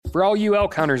For all you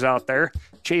elk hunters out there,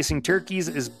 chasing turkeys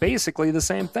is basically the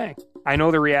same thing. I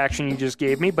know the reaction you just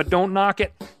gave me, but don't knock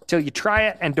it till you try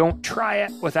it, and don't try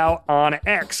it without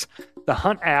OnX. The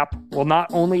Hunt app will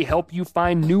not only help you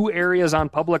find new areas on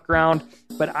public ground,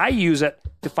 but I use it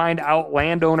to find out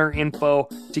landowner info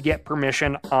to get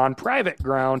permission on private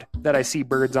ground that I see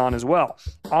birds on as well.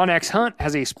 OnX Hunt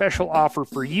has a special offer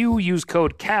for you. Use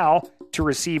code CAL to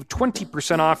receive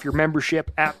 20% off your membership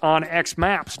at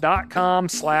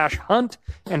onxmaps.com/hunt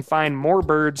and find more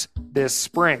birds this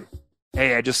spring.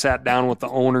 Hey, I just sat down with the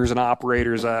owners and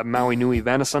operators of Maui Nui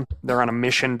Venison. They're on a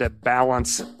mission to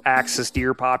balance axis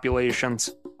deer populations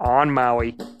on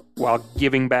Maui while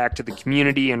giving back to the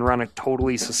community and run a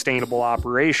totally sustainable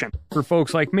operation. For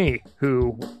folks like me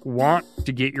who want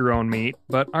to get your own meat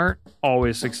but aren't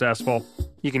always successful,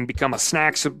 you can become a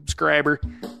snack subscriber,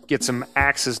 get some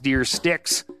axis deer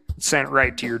sticks sent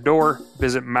right to your door.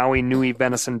 Visit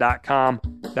MauiNuiVenison.com.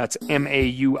 That's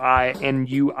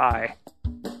MAUINUI.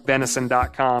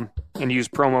 venison.com and use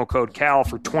promo code CAL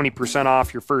for 20%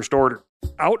 off your first order.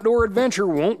 Outdoor adventure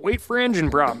won't wait for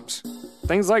engine problems.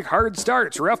 Things like hard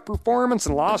starts, rough performance,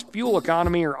 and lost fuel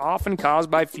economy are often caused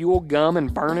by fuel gum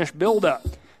and varnish buildup.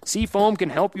 Seafoam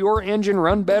can help your engine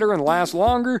run better and last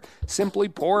longer. Simply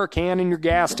pour a can in your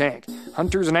gas tank.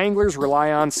 Hunters and anglers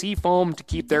rely on Seafoam to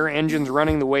keep their engines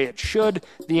running the way it should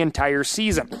the entire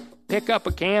season. Pick up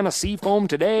a can of Seafoam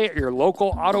today at your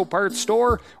local auto parts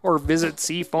store or visit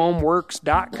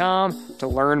SeafoamWorks.com to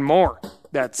learn more.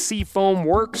 That's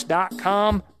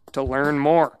SeafoamWorks.com to learn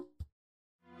more.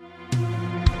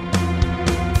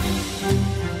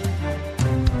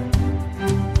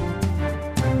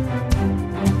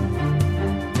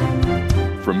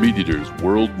 From MeatEater's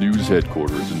World News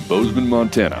Headquarters in Bozeman,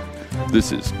 Montana,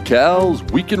 this is Cal's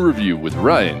Week in Review with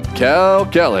Ryan Cal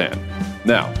Callahan.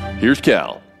 Now, here's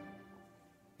Cal.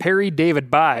 Perry David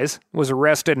Buys was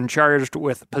arrested and charged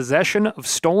with possession of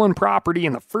stolen property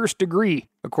in the first degree,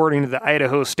 according to the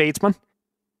Idaho Statesman.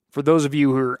 For those of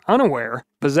you who are unaware,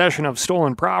 possession of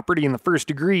stolen property in the first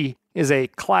degree is a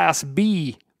Class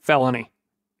B felony,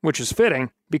 which is fitting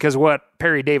because what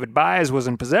Perry David Buys was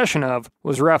in possession of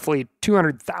was roughly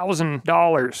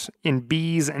 $200,000 in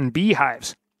bees and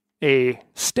beehives. A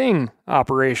sting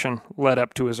operation led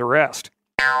up to his arrest.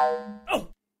 Oh.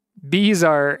 Bees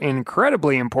are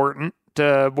incredibly important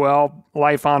to, well,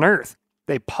 life on Earth.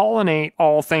 They pollinate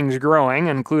all things growing,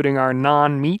 including our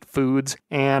non-meat foods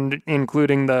and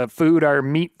including the food our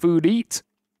meat food eats.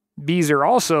 Bees are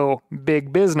also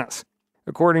big business.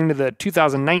 According to the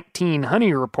 2019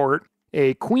 Honey Report,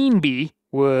 a queen bee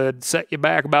would set you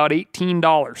back about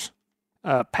 $18.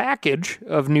 A package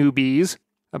of new bees,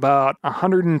 about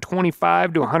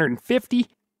 $125 to $150,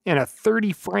 and a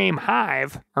 30-frame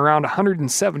hive around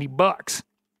 $170.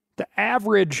 The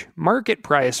average market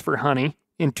price for honey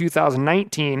in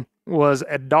 2019 was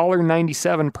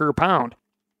 $1.97 per pound.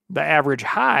 The average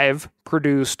hive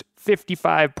produced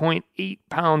 55.8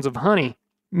 pounds of honey,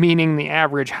 meaning the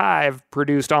average hive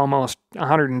produced almost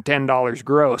 $110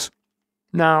 gross.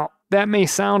 Now, that may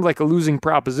sound like a losing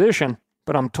proposition,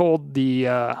 but I'm told the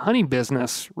honey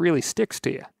business really sticks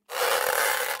to you.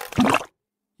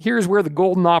 Here's where the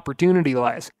golden opportunity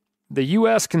lies. The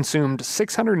U.S. consumed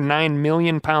 609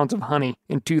 million pounds of honey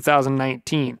in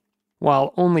 2019,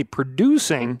 while only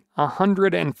producing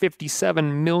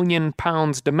 157 million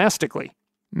pounds domestically,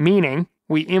 meaning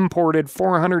we imported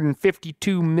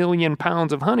 452 million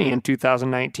pounds of honey in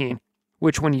 2019,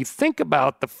 which when you think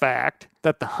about the fact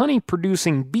that the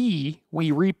honey-producing bee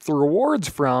we reap the rewards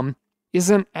from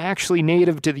isn't actually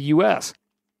native to the U.S.,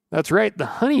 that's right, the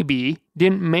honeybee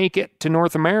didn't make it to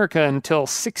North America until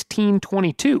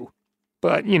 1622.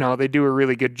 But, they do a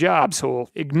really good job, so we'll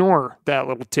ignore that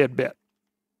little tidbit.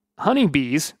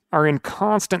 Honeybees are in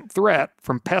constant threat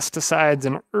from pesticides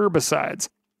and herbicides.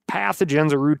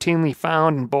 Pathogens are routinely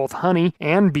found in both honey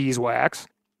and beeswax.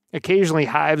 Occasionally,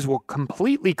 hives will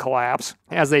completely collapse,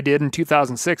 as they did in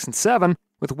 2006 and 2007,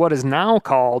 with what is now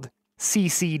called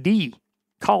CCD,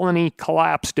 Colony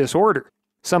Collapse Disorder.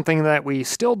 Something that we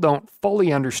still don't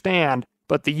fully understand,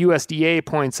 but the USDA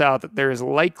points out that there is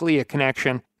likely a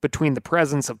connection between the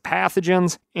presence of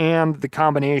pathogens and the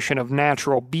combination of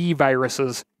natural bee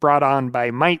viruses brought on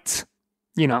by mites,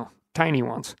 tiny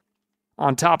ones.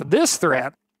 On top of this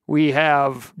threat, we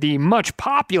have the much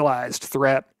popularized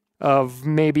threat of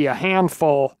maybe a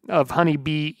handful of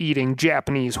honeybee-eating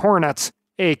Japanese hornets,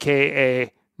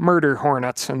 aka murder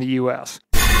hornets in the U.S.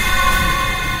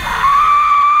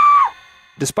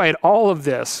 Despite all of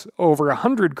this, over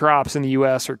 100 crops in the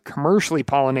U.S. are commercially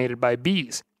pollinated by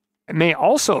bees. It may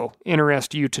also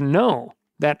interest you to know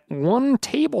that 1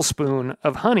 tablespoon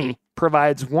of honey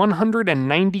provides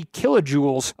 190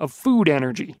 kilojoules of food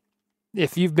energy.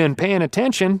 If you've been paying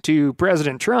attention to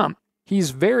President Trump,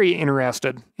 he's very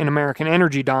interested in American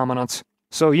energy dominance.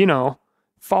 So,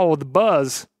 follow the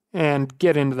buzz and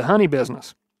get into the honey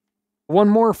business. One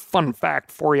more fun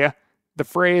fact for you. The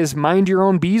phrase, mind your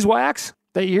own beeswax,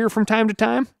 that you hear from time to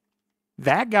time,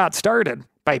 that got started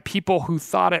by people who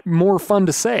thought it more fun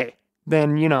to say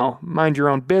than, mind your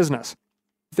own business.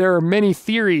 There are many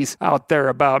theories out there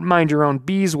about mind your own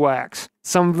beeswax,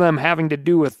 some of them having to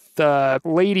do with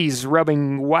ladies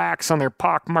rubbing wax on their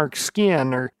pockmarked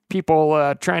skin or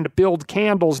people trying to build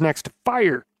candles next to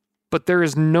fire. But there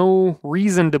is no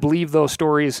reason to believe those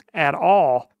stories at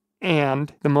all,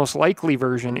 and the most likely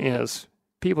version is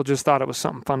people just thought it was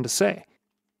something fun to say.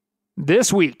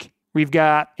 This week, we've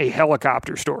got a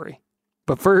helicopter story.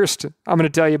 But first, I'm going to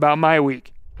tell you about my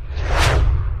week.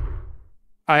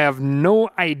 I have no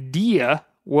idea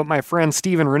what my friend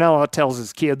Steven Rinella tells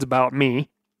his kids about me,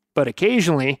 but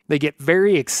occasionally they get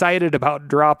very excited about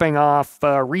dropping off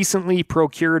recently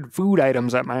procured food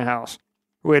items at my house,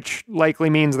 which likely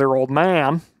means their old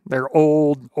man, their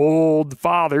old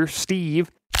father,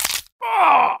 Steve,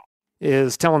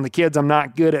 is telling the kids I'm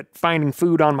not good at finding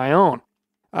food on my own.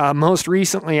 Most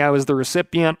recently, I was the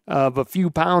recipient of a few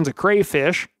pounds of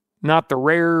crayfish, not the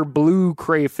rare blue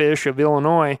crayfish of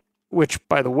Illinois, which,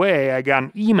 by the way, I got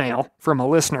an email from a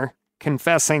listener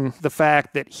confessing the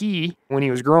fact that he, when he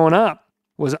was growing up,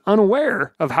 was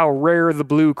unaware of how rare the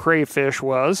blue crayfish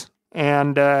was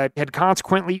and had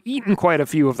consequently eaten quite a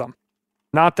few of them.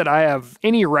 Not that I have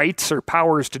any rights or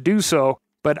powers to do so,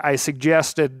 but I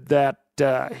suggested that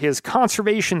his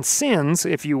conservation sins,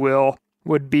 if you will,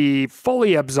 would be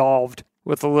fully absolved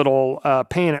with a little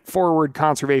paying it forward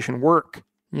conservation work.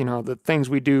 The things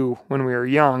we do when we are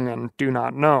young and do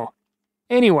not know.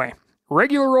 Anyway,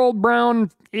 regular old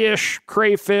brown-ish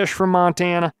crayfish from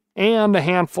Montana and a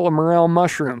handful of morel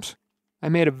mushrooms. I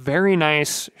made a very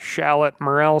nice shallot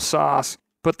morel sauce,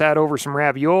 put that over some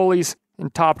raviolis,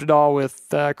 and topped it all with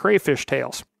crayfish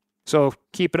tails. So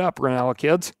keep it up, Rinella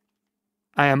kids.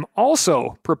 I am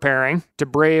also preparing to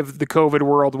brave the COVID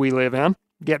world we live in,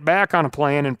 get back on a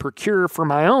plane and procure for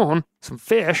my own some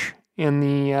fish in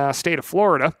the state of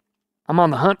Florida. I'm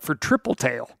on the hunt for triple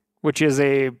tail, which is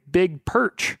a big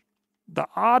perch. The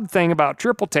odd thing about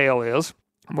triple tail is,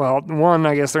 well, one,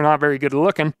 I guess they're not very good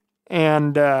looking,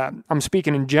 and I'm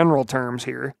speaking in general terms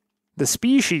here. The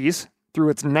species, through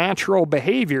its natural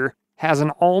behavior, has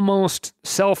an almost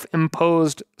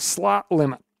self-imposed slot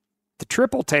limit. The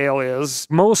triple tail is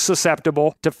most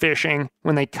susceptible to fishing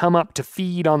when they come up to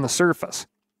feed on the surface.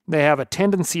 They have a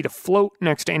tendency to float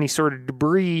next to any sort of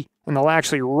debris, and they'll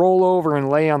actually roll over and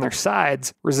lay on their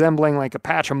sides, resembling like a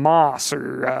patch of moss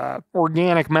or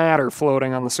organic matter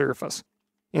floating on the surface.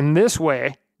 In this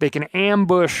way, they can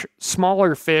ambush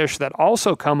smaller fish that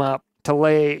also come up to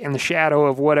lay in the shadow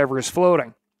of whatever is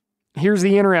floating. Here's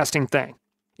the interesting thing.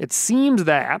 It seems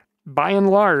that, by and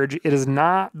large, it is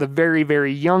not the very,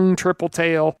 very young triple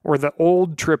tail or the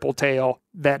old triple tail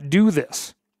that do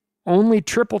this. Only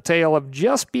triple tail of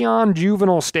just beyond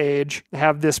juvenile stage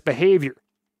have this behavior.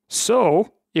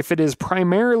 So, if it is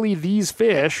primarily these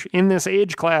fish in this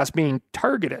age class being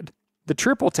targeted, the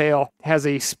triple tail has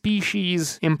a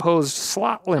species-imposed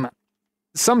slot limit.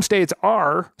 Some states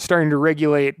are starting to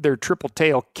regulate their triple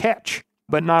tail catch,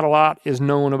 but not a lot is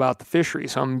known about the fishery,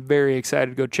 so I'm very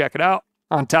excited to go check it out.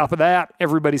 On top of that,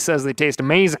 everybody says they taste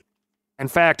amazing. In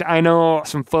fact, I know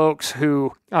some folks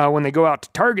who, when they go out to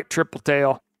target triple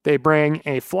tail, they bring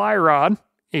a fly rod,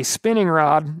 a spinning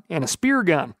rod, and a spear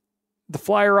gun. The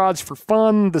fly rod's for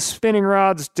fun, the spinning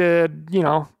rod's to,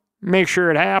 make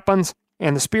sure it happens,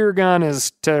 and the spear gun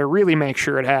is to really make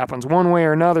sure it happens. One way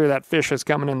or another, that fish is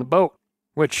coming in the boat,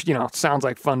 which, sounds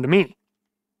like fun to me.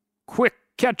 Quick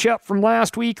catch up from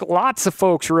last week, lots of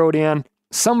folks wrote in,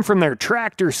 some from their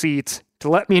tractor seats, to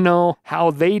let me know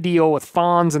how they deal with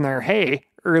fawns in their hay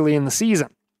early in the season.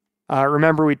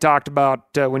 Remember we talked about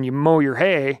when you mow your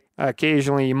hay,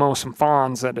 occasionally you mow some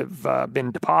fawns that have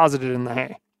been deposited in the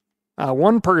hay.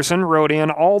 One person wrote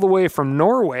in all the way from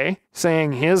Norway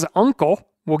saying his uncle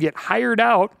will get hired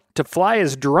out to fly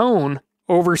his drone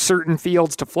over certain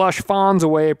fields to flush fawns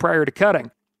away prior to cutting.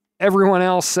 Everyone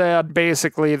else said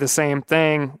basically the same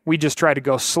thing. We just try to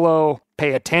go slow,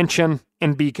 pay attention,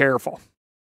 and be careful.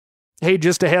 Hey,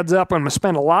 just a heads up, I'm going to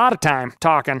spend a lot of time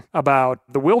talking about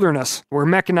the wilderness where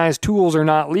mechanized tools are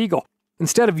not legal.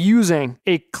 Instead of using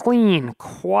a clean,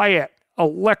 quiet,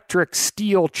 electric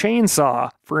steel chainsaw,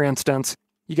 for instance,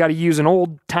 you got to use an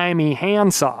old-timey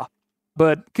handsaw.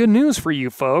 But good news for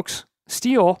you folks,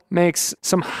 steel makes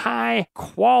some high high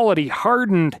quality,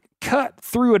 hardened, cut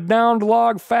through a downed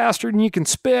log faster than you can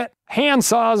spit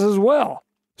handsaws as well.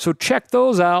 So check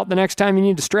those out the next time you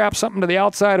need to strap something to the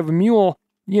outside of a mule,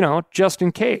 just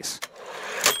in case.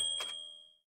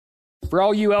 For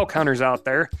all you elk hunters out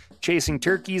there, chasing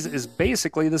turkeys is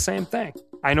basically the same thing.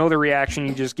 I know the reaction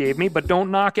you just gave me, but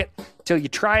don't knock it till you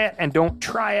try it, and don't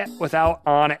try it without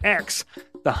OnX.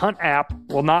 The Hunt app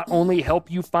will not only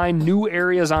help you find new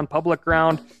areas on public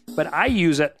ground, but I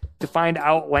use it to find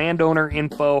out landowner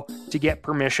info to get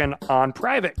permission on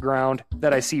private ground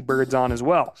that I see birds on as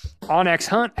well. OnX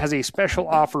Hunt has a special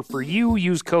offer for you.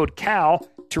 Use code CAL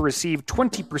to receive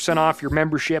 20% off your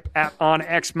membership at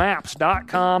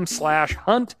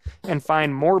onxmaps.com/hunt and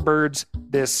find more birds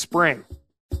this spring.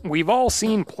 We've all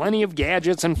seen plenty of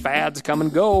gadgets and fads come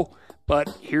and go, but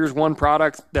here's one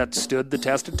product that stood the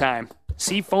test of time: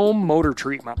 Seafoam Motor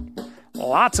Treatment.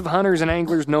 Lots of hunters and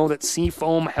anglers know that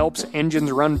Seafoam helps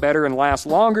engines run better and last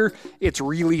longer. It's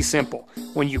really simple.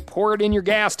 When you pour it in your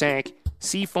gas tank,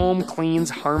 Seafoam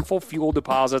cleans harmful fuel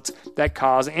deposits that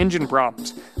cause engine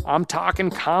problems. I'm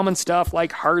talking common stuff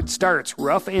like hard starts,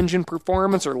 rough engine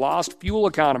performance, or lost fuel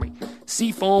economy.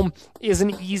 Seafoam is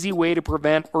an easy way to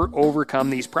prevent or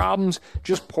overcome these problems.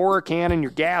 Just pour a can in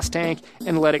your gas tank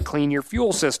and let it clean your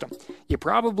fuel system. You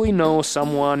probably know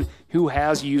someone who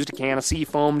has used a can of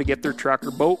Seafoam to get their truck or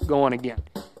boat going again.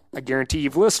 I guarantee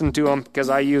you've listened to them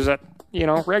because I use it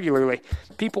regularly.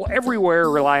 People everywhere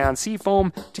rely on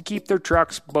Seafoam to keep their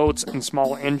trucks, boats, and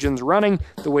small engines running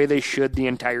the way they should the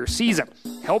entire season.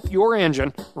 Help your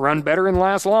engine run better and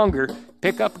last longer.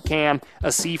 Pick up a can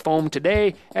of Seafoam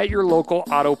today at your local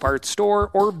auto parts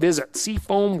store or visit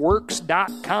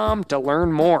SeafoamWorks.com to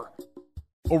learn more.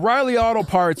 O'Reilly Auto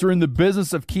Parts are in the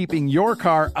business of keeping your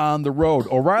car on the road.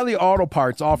 O'Reilly Auto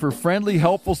Parts offer friendly,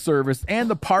 helpful service and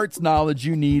the parts knowledge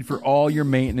you need for all your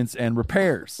maintenance and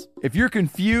repairs. If you're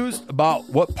confused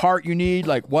about what part you need,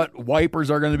 like what wipers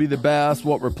are going to be the best,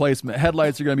 what replacement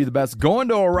headlights are going to be the best, go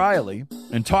into O'Reilly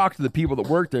and talk to the people that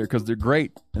work there, because they're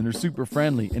great and they're super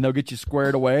friendly, and they'll get you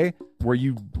squared away where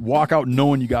you walk out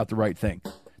knowing you got the right thing.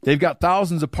 They've got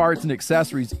thousands of parts and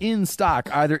accessories in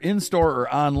stock, either in-store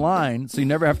or online, so you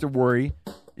never have to worry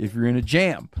if you're in a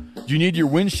jam. Do you need your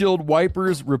windshield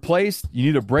wipers replaced? You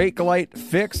need a brake light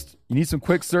fixed? You need some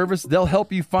quick service? They'll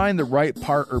help you find the right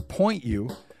part or point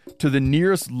you to the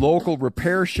nearest local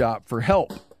repair shop for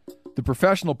help. The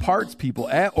professional parts people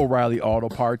at O'Reilly Auto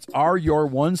Parts are your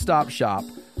one-stop shop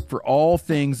for all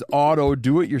things auto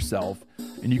do-it-yourself,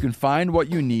 and you can find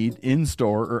what you need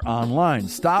in-store or online.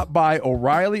 Stop by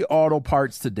O'Reilly Auto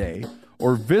Parts today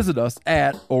or visit us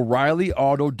at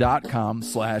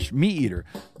O'ReillyAuto.com/MeatEater.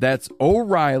 That's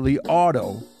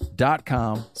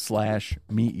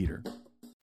O'ReillyAuto.com/MeatEater.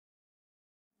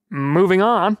 Moving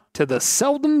on to the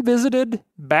seldom visited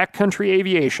backcountry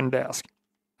aviation desk.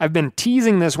 I've been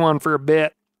teasing this one for a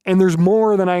bit, and there's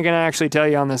more than I can actually tell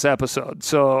you on this episode,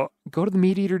 so go to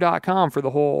themeateater.com for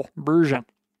the whole version.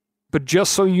 But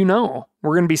just so you know,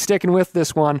 we're going to be sticking with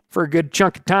this one for a good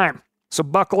chunk of time, so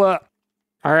buckle up.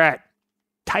 All right,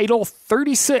 Title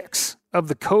 36 of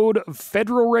the Code of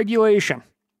Federal Regulation,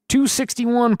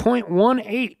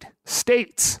 261.18,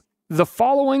 states, the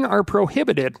following are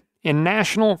prohibited in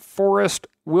national forest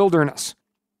wilderness: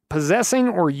 possessing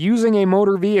or using a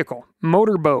motor vehicle,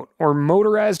 motorboat, or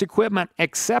motorized equipment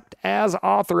except as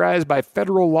authorized by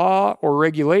federal law or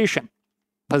regulation,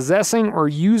 possessing or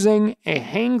using a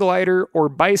hang glider or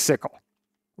bicycle,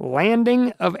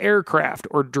 landing of aircraft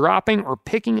or dropping or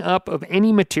picking up of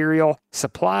any material,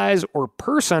 supplies, or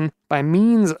person by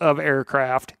means of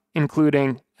aircraft,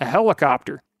 including a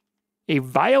helicopter. A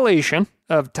violation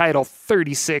of Title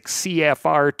 36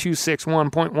 CFR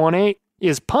 261.18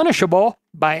 is punishable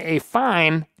by a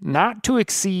fine not to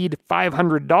exceed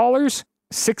 $500,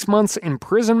 6 months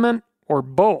imprisonment, or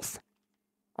both.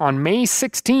 On May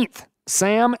 16th,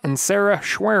 Sam and Sarah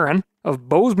Schwerin of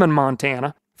Bozeman,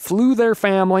 Montana, flew their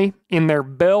family in their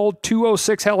Bell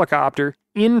 206 helicopter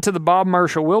into the Bob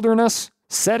Marshall Wilderness,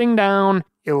 setting down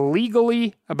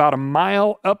illegally about a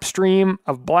mile upstream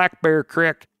of Black Bear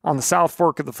Creek on the South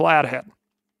Fork of the Flathead.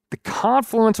 The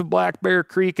confluence of Black Bear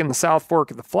Creek and the South Fork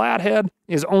of the Flathead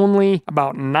is only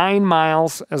about 9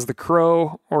 miles as the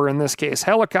crow, or in this case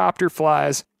helicopter,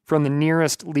 flies from the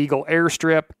nearest legal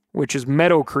airstrip, which is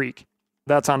Meadow Creek.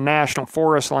 That's on national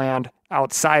forest land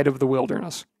outside of the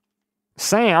wilderness.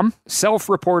 Sam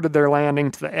self-reported their landing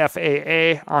to the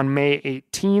FAA on May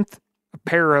 18th. A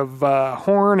pair of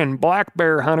horn and black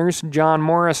bear hunters, John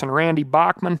Morris and Randy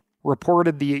Bachman,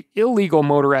 reported the illegal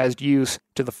motorized use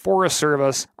to the Forest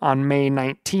Service on May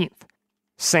 19th.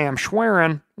 Sam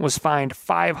Schwerin was fined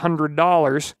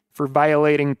 $500 for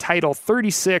violating Title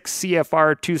 36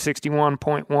 CFR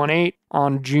 261.18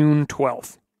 on June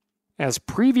 12th. As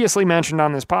previously mentioned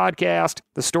on this podcast,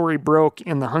 the story broke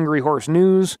in the Hungry Horse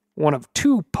News, one of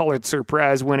 2 Pulitzer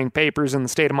Prize-winning papers in the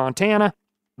state of Montana.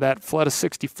 That flood of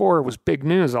 64 was big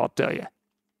news, I'll tell you.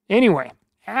 Anyway,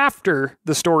 after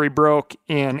the story broke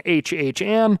in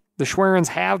HHN, the Schwerens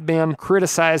have been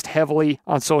criticized heavily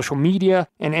on social media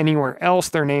and anywhere else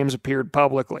their names appeared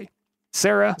publicly.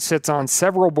 Sarah sits on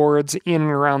several boards in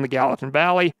and around the Gallatin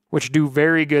Valley, which do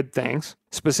very good things,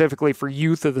 specifically for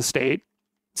youth of the state.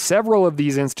 Several of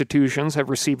these institutions have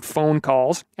received phone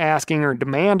calls asking or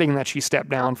demanding that she step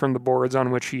down from the boards on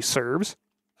which she serves.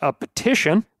 A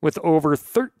petition with over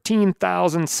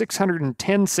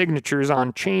 13,610 signatures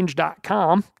on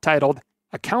Change.com titled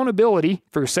Accountability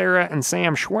for Sarah and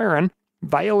Sam Schwerin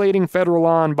Violating Federal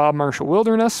Law in Bob Marshall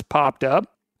Wilderness popped up,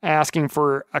 asking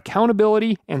for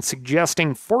accountability and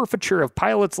suggesting forfeiture of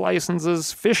pilots'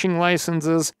 licenses, fishing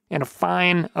licenses, and a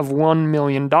fine of $1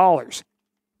 million.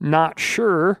 Not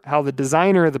sure how the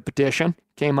designer of the petition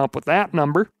came up with that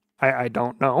number. I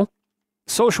don't know.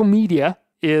 Social media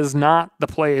is not the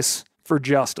place for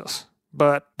justice,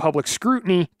 but public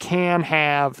scrutiny can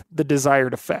have the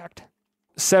desired effect.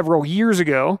 Several years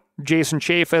ago, Jason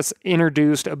Chaffetz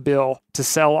introduced a bill to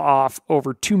sell off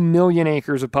over 2 million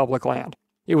acres of public land.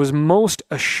 It was most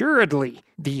assuredly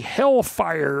the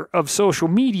hellfire of social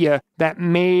media that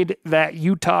made that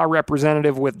Utah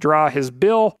representative withdraw his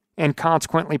bill and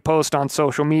consequently post on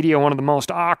social media one of the most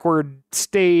awkward,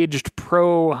 staged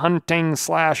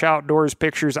pro-hunting/outdoors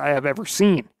pictures I have ever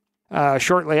seen.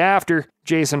 Shortly after,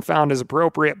 Jason found his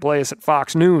appropriate place at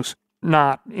Fox News,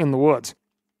 not in the woods.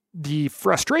 The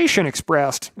frustration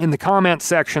expressed in the comment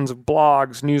sections of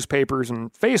blogs, newspapers,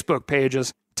 and Facebook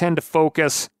pages tend to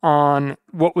focus on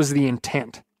what was the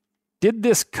intent. Did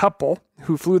this couple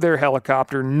who flew their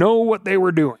helicopter know what they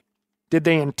were doing? Did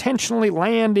they intentionally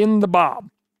land in the Bob?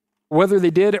 Whether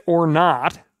they did or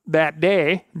not, that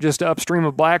day, just upstream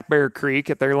of Black Bear Creek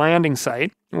at their landing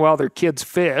site, while their kids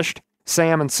fished,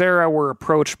 Sam and Sarah were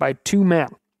approached by 2 men,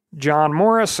 John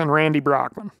Morris and Randy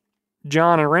Brockman.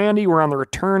 John and Randy were on the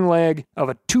return leg of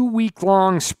a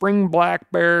 2-week-long spring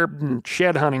black bear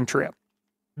shed hunting trip.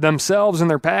 Themselves and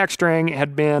their pack string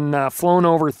had been flown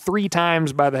over 3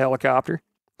 times by the helicopter.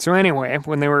 So anyway,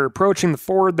 when they were approaching the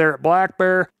ford there at Black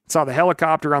Bear, saw the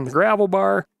helicopter on the gravel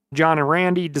bar, John and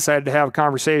Randy decided to have a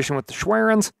conversation with the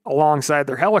Schwerens alongside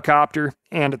their helicopter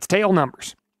and its tail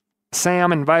numbers.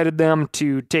 Sam invited them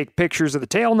to take pictures of the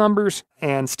tail numbers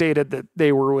and stated that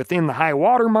they were within the high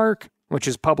water mark, which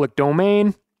is public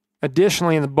domain.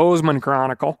 Additionally, in the Bozeman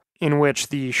Chronicle, in which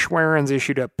the Schwerens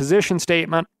issued a position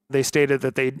statement, they stated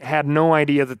that they had no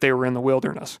idea that they were in the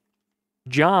wilderness.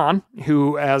 John,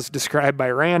 who, as described by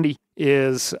Randy,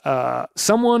 is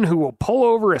someone who will pull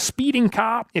over a speeding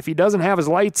cop if he doesn't have his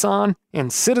lights on,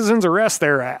 and citizens arrest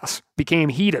their ass, became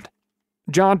heated.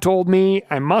 John told me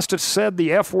I must have said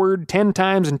the F word 10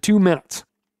 times in 2 minutes.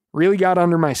 Really got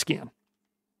under my skin.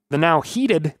 The now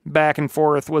heated back and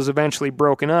forth was eventually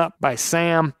broken up by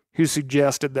Sam, who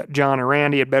suggested that John and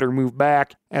Randy had better move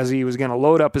back as he was going to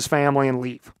load up his family and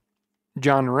leave.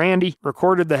 John and Randy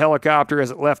recorded the helicopter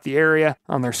as it left the area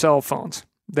on their cell phones,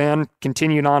 then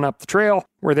continued on up the trail,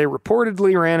 where they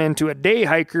reportedly ran into a day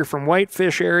hiker from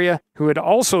Whitefish area who had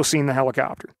also seen the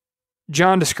helicopter.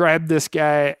 John described this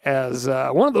guy as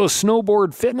one of those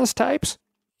snowboard fitness types.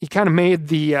 He kind of made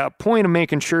the point of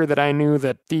making sure that I knew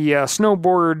that the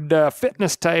snowboard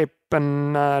fitness type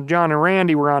and John and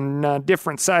Randy were on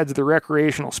different sides of the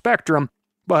recreational spectrum,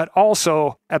 but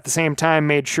also at the same time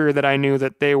made sure that I knew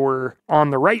that they were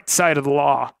on the right side of the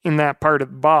law in that part of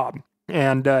the Bob,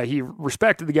 and he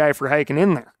respected the guy for hiking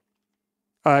in there.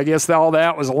 I guess all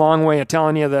that was a long way of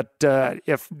telling you that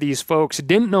if these folks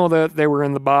didn't know that they were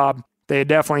in the Bob, they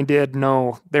definitely did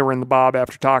know they were in the Bob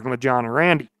after talking with John and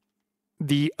Randy.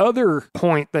 The other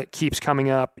point that keeps coming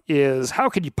up is, how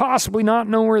could you possibly not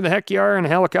know where the heck you are in a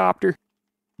helicopter?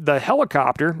 The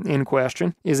helicopter in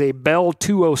question is a Bell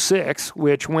 206,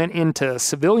 which went into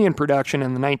civilian production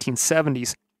in the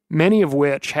 1970s, many of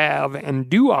which have and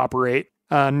do operate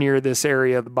near this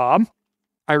area of the Bob.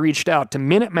 I reached out to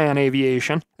Minuteman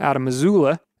Aviation out of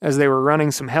Missoula as they were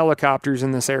running some helicopters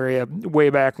in this area way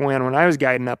back when I was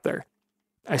guiding up there.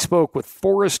 I spoke with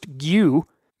Forrest Gue,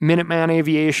 Minuteman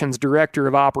Aviation's Director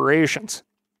of Operations.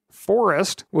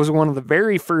 Forrest was one of the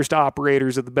very first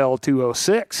operators of the Bell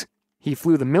 206. He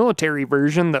flew the military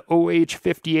version, the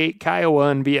OH-58 Kiowa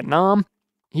in Vietnam.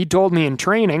 He told me in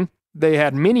training they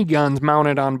had miniguns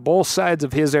mounted on both sides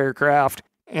of his aircraft,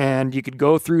 and you could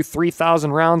go through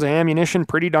 3,000 rounds of ammunition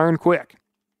pretty darn quick.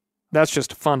 That's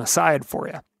just a fun aside for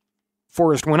you.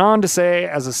 Forrest went on to say,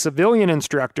 as a civilian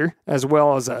instructor, as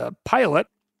well as a pilot,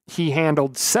 he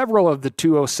handled several of the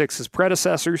 206's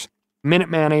predecessors.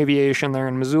 Minuteman Aviation there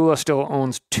in Missoula still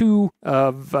owns 2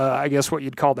 of, I guess what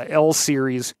you'd call the L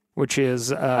series, which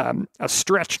is a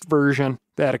stretched version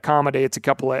that accommodates a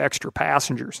couple of extra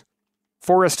passengers.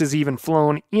 Forrest has even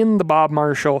flown in the Bob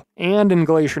Marshall and in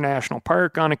Glacier National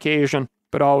Park on occasion,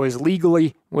 but always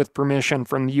legally with permission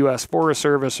from the U.S. Forest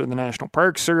Service or the National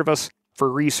Park Service for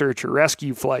research or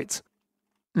rescue flights.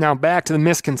 Now back to the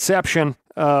misconception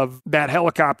of that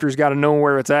helicopter's got to know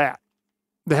where it's at.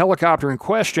 The helicopter in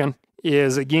question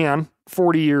is, again,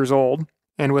 40 years old,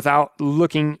 and without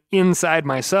looking inside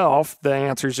myself, the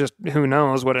answer is just who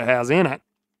knows what it has in it.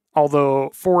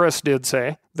 Although Forrest did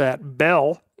say that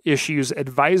Bell issues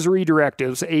advisory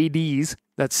directives, ADs,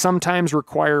 that sometimes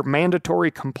require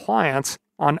mandatory compliance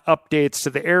on updates to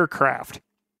the aircraft,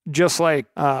 just like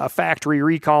a factory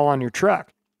recall on your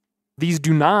truck. These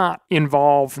do not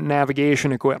involve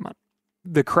navigation equipment.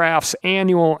 The craft's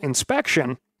annual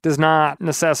inspection does not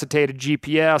necessitate a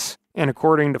GPS, and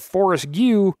according to Forrest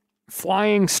Gue,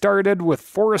 flying started with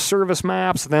Forest Service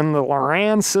maps, then the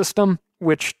Loran system,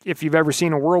 which, if you've ever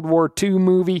seen a World War II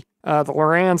movie, the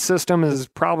Loran system is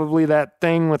probably that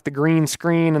thing with the green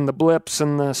screen and the blips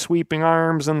and the sweeping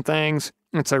arms and things.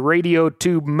 It's a radio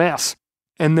tube mess.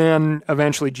 And then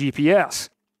eventually GPS.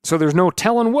 So there's no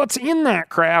telling what's in that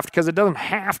craft because it doesn't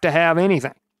have to have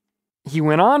anything. He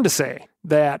went on to say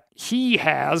that he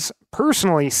has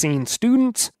personally seen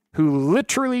students who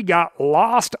literally got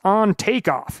lost on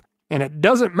takeoff. And it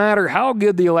doesn't matter how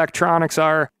good the electronics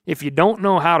are if you don't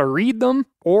know how to read them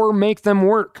or make them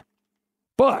work.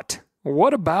 But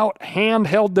what about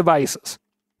handheld devices?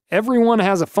 Everyone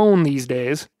has a phone these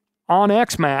days.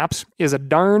 OnX Maps is a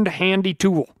darned handy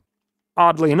tool.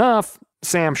 Oddly enough,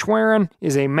 Sam Schwerin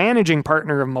is a managing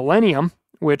partner of Millennium,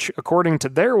 which, according to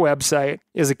their website,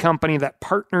 is a company that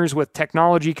partners with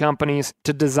technology companies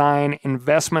to design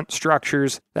investment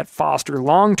structures that foster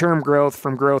long-term growth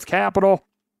from growth capital.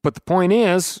 But the point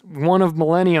is, one of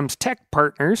Millennium's tech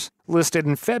partners, listed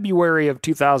in February of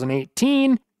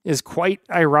 2018, is quite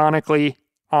ironically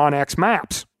OnX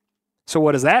Maps. So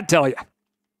what does that tell you?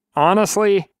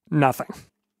 Honestly, nothing.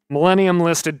 Millennium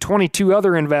listed 22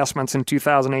 other investments in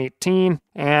 2018,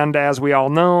 and as we all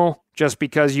know, just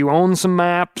because you own some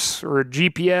maps, or a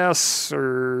GPS,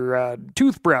 or a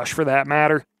toothbrush for that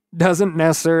matter, doesn't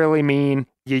necessarily mean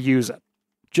you use it.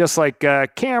 Just like a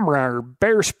camera or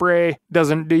bear spray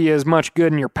doesn't do you as much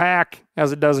good in your pack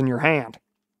as it does in your hand.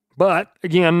 But,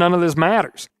 again, none of this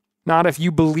matters. Not if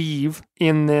you believe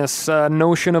in this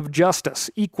notion of justice,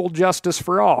 equal justice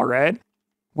for all, right?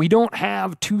 We don't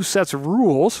have 2 sets of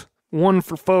rules, one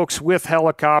for folks with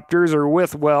helicopters or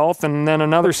with wealth, and then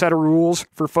another set of rules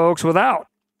for folks without.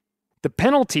 The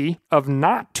penalty of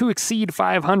not to exceed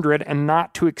 500 and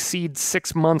not to exceed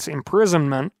 6 months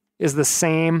imprisonment is the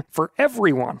same for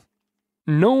everyone.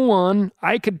 No one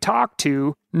I could talk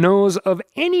to knows of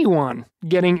anyone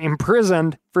getting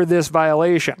imprisoned for this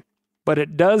violation. But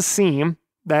it does seem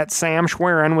that Sam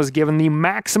Schwerin was given the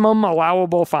maximum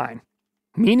allowable fine,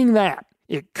 meaning that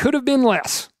it could have been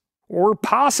less, or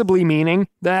possibly meaning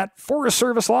that Forest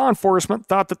Service law enforcement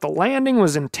thought that the landing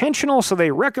was intentional, so they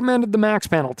recommended the max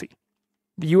penalty.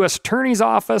 The U.S. Attorney's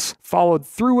Office followed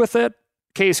through with it,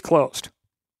 case closed.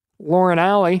 Lauren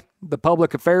Alley, the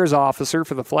public affairs officer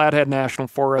for the Flathead National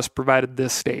Forest, provided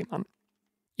this statement.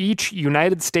 Each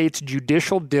United States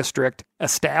judicial district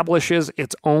establishes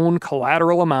its own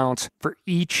collateral amounts for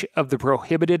each of the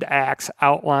prohibited acts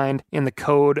outlined in the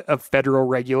Code of Federal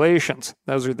Regulations.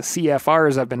 Those are the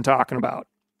CFRs I've been talking about.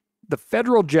 The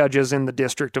federal judges in the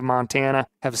District of Montana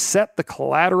have set the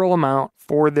collateral amount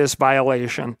for this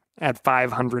violation at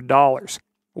 $500.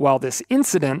 While this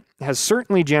incident has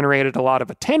certainly generated a lot of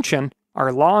attention,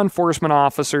 our law enforcement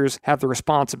officers have the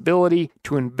responsibility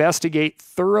to investigate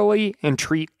thoroughly and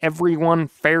treat everyone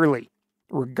fairly,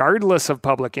 regardless of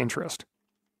public interest.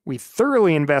 We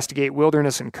thoroughly investigate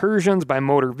wilderness incursions by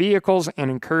motor vehicles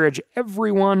and encourage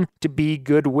everyone to be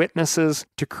good witnesses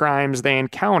to crimes they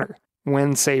encounter,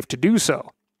 when safe to do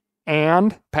so,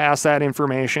 and pass that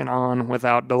information on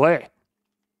without delay.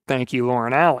 Thank you,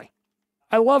 Lauren Alley.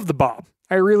 I love the Bob.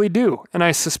 I really do, and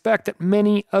I suspect that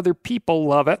many other people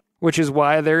love it, which is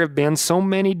why there have been so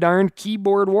many darned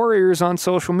keyboard warriors on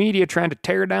social media trying to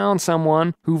tear down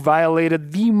someone who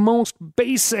violated the most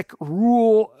basic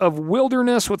rule of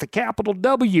wilderness with a capital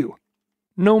W.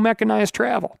 No mechanized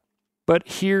travel. But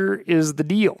here is the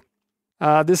deal.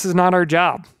 This is not our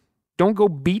job. Don't go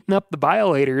beating up the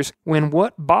violators when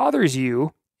what bothers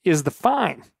you is the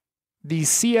fine. These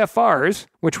CFRs,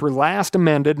 which were last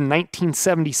amended in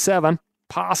 1977,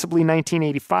 possibly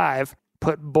 1985,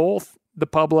 put both the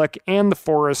public and the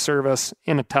Forest Service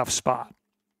in a tough spot.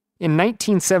 In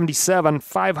 1977,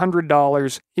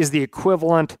 $500 is the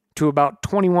equivalent to about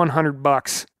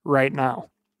 $2,100 right now.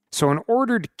 So in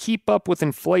order to keep up with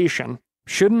inflation,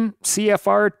 shouldn't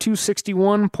CFR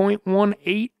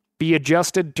 261.18 be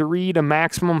adjusted to read a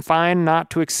maximum fine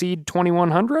not to exceed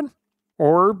 $2,100?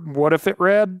 Or what if it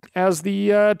read, as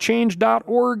the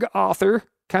Change.org author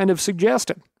kind of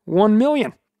suggested, $1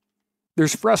 million?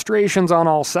 There's frustrations on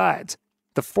all sides.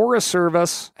 The Forest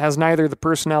Service has neither the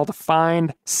personnel to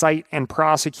find, cite, and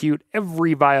prosecute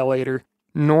every violator,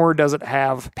 nor does it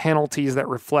have penalties that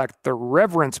reflect the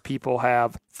reverence people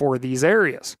have for these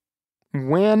areas.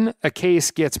 When a case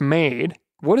gets made,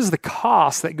 what is the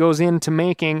cost that goes into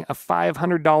making a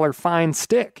 $500 fine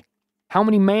stick? How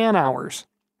many man hours?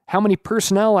 How many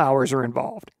personnel hours are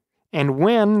involved? And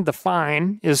when the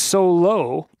fine is so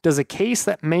low, does a case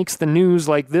that makes the news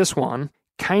like this one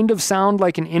kind of sound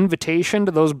like an invitation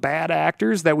to those bad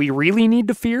actors that we really need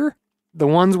to fear? The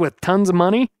ones with tons of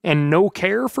money and no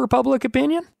care for public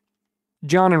opinion?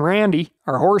 John and Randy,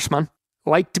 our horsemen,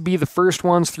 like to be the first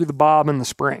ones through the Bob in the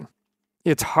spring.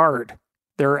 It's hard.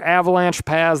 There are avalanche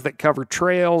paths that cover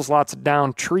trails, lots of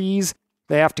downed trees.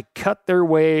 They have to cut their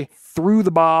way through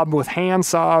the Bob with hand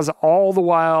saws, all the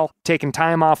while taking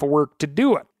time off of work to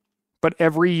do it. But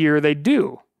every year they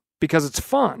do, because it's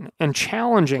fun and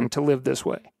challenging to live this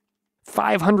way.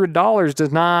 $500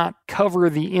 does not cover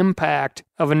the impact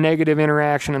of a negative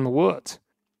interaction in the woods.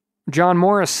 John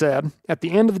Morris said, "At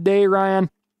the end of the day, Ryan,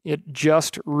 it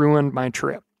just ruined my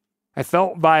trip. I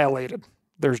felt violated.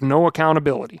 There's no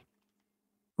accountability."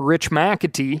 Rich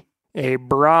McAtee, a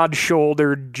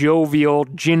broad-shouldered, jovial,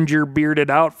 ginger-bearded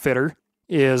outfitter,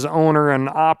 is owner and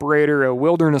operator of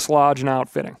Wilderness Lodge and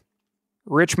Outfitting.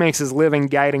 Rich makes his living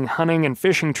guiding hunting and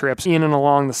fishing trips in and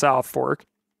along the South Fork.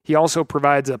 He also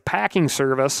provides a packing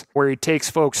service where he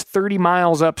takes folks 30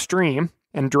 miles upstream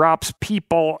and drops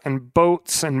people and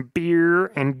boats and beer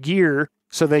and gear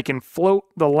so they can float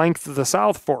the length of the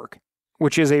South Fork,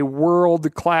 which is a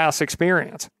world-class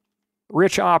experience.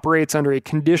 Rich operates under a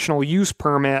conditional use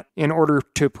permit in order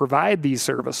to provide these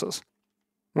services.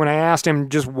 When I asked him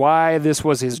just why this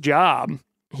was his job,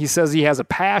 he says he has a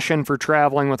passion for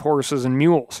traveling with horses and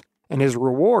mules, and his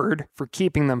reward for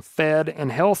keeping them fed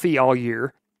and healthy all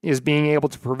year is being able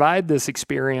to provide this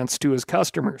experience to his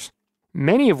customers,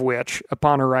 many of which,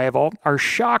 upon arrival, are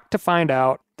shocked to find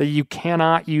out that you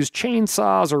cannot use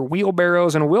chainsaws or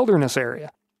wheelbarrows in a wilderness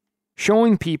area.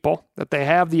 Showing people that they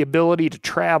have the ability to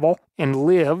travel and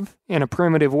live in a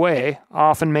primitive way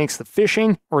often makes the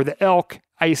fishing or the elk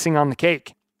icing on the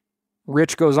cake.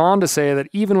 Rich goes on to say that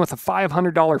even with a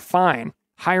 $500 fine,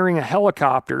 hiring a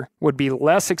helicopter would be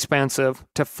less expensive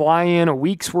to fly in a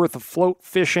week's worth of float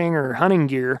fishing or hunting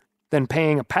gear than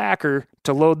paying a packer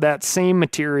to load that same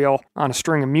material on a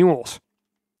string of mules.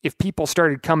 If people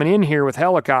started coming in here with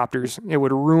helicopters, it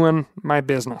would ruin my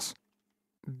business.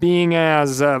 Being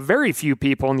as very few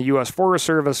people in the U.S. Forest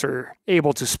Service are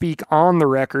able to speak on the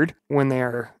record when they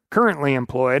are currently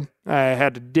employed, I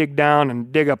had to dig down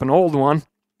and dig up an old one.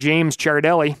 James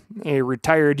Chardelli, a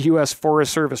retired U.S.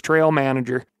 Forest Service trail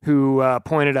manager, who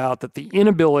pointed out that the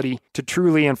inability to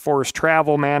truly enforce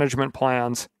travel management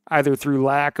plans, either through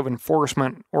lack of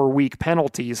enforcement or weak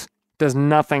penalties, does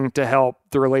nothing to help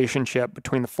the relationship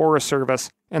between the Forest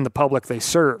Service and the public they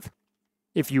serve.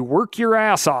 If you work your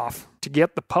ass off to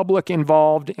get the public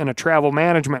involved in a travel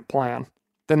management plan,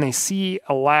 then they see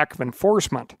a lack of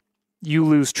enforcement. You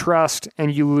lose trust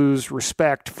and you lose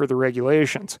respect for the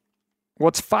regulations.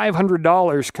 What's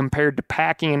 $500 compared to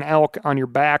packing an elk on your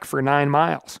back for 9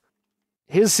 miles?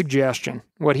 His suggestion,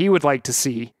 what he would like to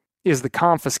see, is the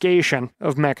confiscation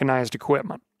of mechanized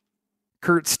equipment.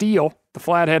 Kurt Steele, the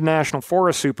Flathead National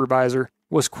Forest Supervisor,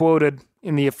 was quoted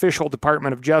in the official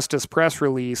Department of Justice press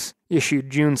release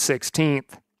issued June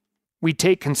 16th. "We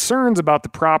take concerns about the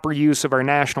proper use of our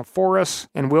national forests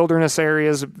and wilderness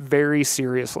areas very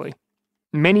seriously.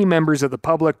 Many members of the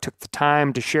public took the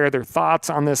time to share their thoughts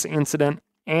on this incident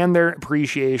and their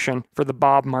appreciation for the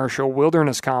Bob Marshall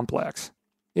Wilderness Complex.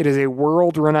 It is a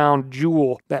world-renowned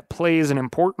jewel that plays an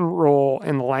important role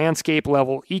in the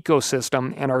landscape-level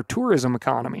ecosystem and our tourism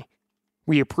economy.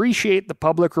 We appreciate the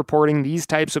public reporting these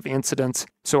types of incidents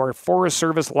so our Forest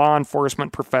Service law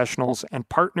enforcement professionals and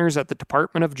partners at the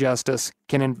Department of Justice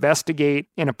can investigate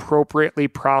and appropriately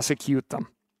prosecute them.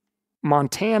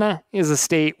 Montana is a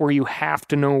state where you have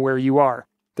to know where you are.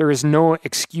 There is no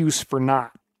excuse for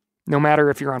not. No matter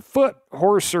if you're on foot,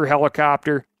 horse, or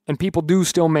helicopter, and people do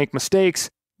still make mistakes,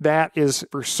 That is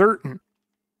for certain.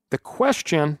 The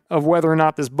question of whether or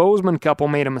not this Bozeman couple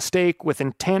made a mistake with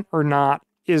intent or not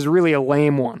is really a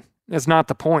lame one. That's not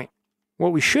the point.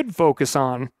 What we should focus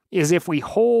on is if we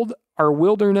hold our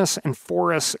wilderness and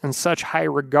forests in such high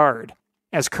regard,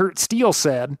 as Kurt Steele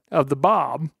said of the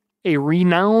Bob, a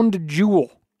renowned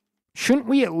jewel. Shouldn't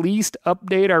we at least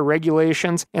update our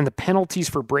regulations and the penalties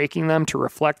for breaking them to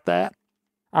reflect that?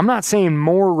 I'm not saying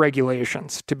more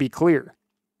regulations, to be clear,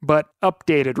 but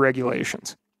updated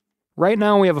regulations. Right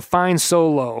now we have a fine so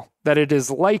low that it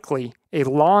is likely a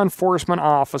law enforcement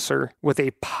officer with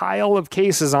a pile of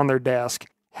cases on their desk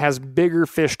has bigger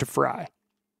fish to fry.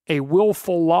 A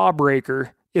willful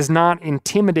lawbreaker is not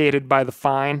intimidated by the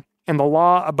fine, and the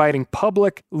law-abiding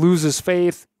public loses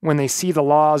faith when they see the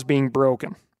laws being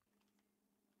broken.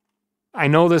 I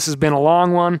know this has been a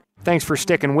long one. Thanks for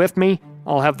sticking with me.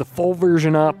 I'll have the full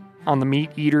version up on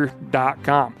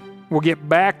themeateater.com. We'll get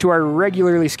back to our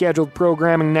regularly scheduled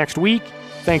programming next week.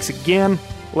 Thanks again.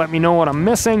 Let me know what I'm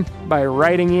missing by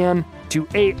writing in to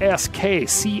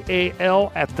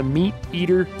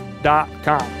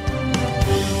askcal@themeateater.com.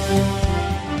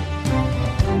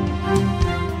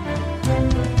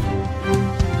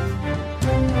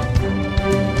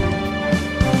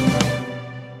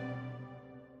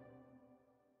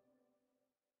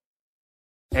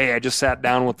 Hey, I just sat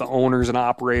down with the owners and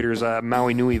operators of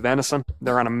Maui Nui Venison.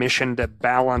 They're on a mission to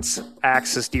balance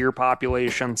axis deer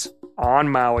populations on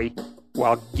Maui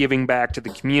while giving back to the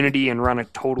community and run a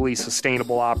totally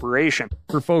sustainable operation.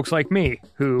 For folks like me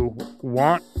who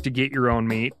want to get your own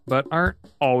meat but aren't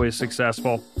always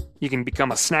successful, you can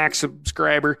become a snack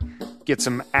subscriber, get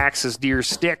some axis deer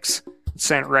sticks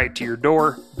sent right to your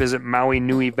door. Visit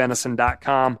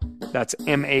MauiNuiVenison.com. That's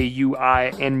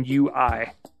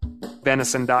MAUINUI.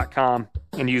 venison.com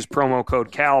and use promo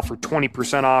code CAL for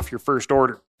 20% off your first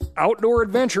order. Outdoor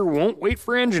adventure won't wait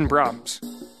for engine problems.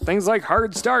 Things like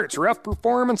hard starts, rough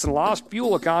performance, and lost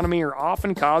fuel economy are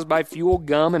often caused by fuel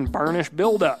gum and varnish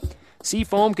buildup.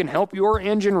 Seafoam can help your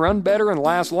engine run better and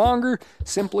last longer.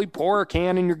 Simply pour a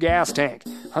can in your gas tank.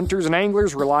 Hunters and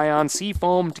anglers rely on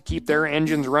Seafoam to keep their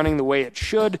engines running the way it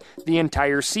should the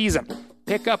entire season.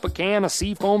 Pick up a can of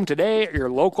Seafoam today at your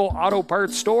local auto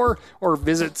parts store or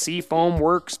visit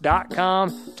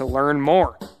SeafoamWorks.com to learn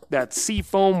more. That's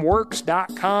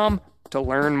SeafoamWorks.com to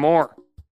learn more.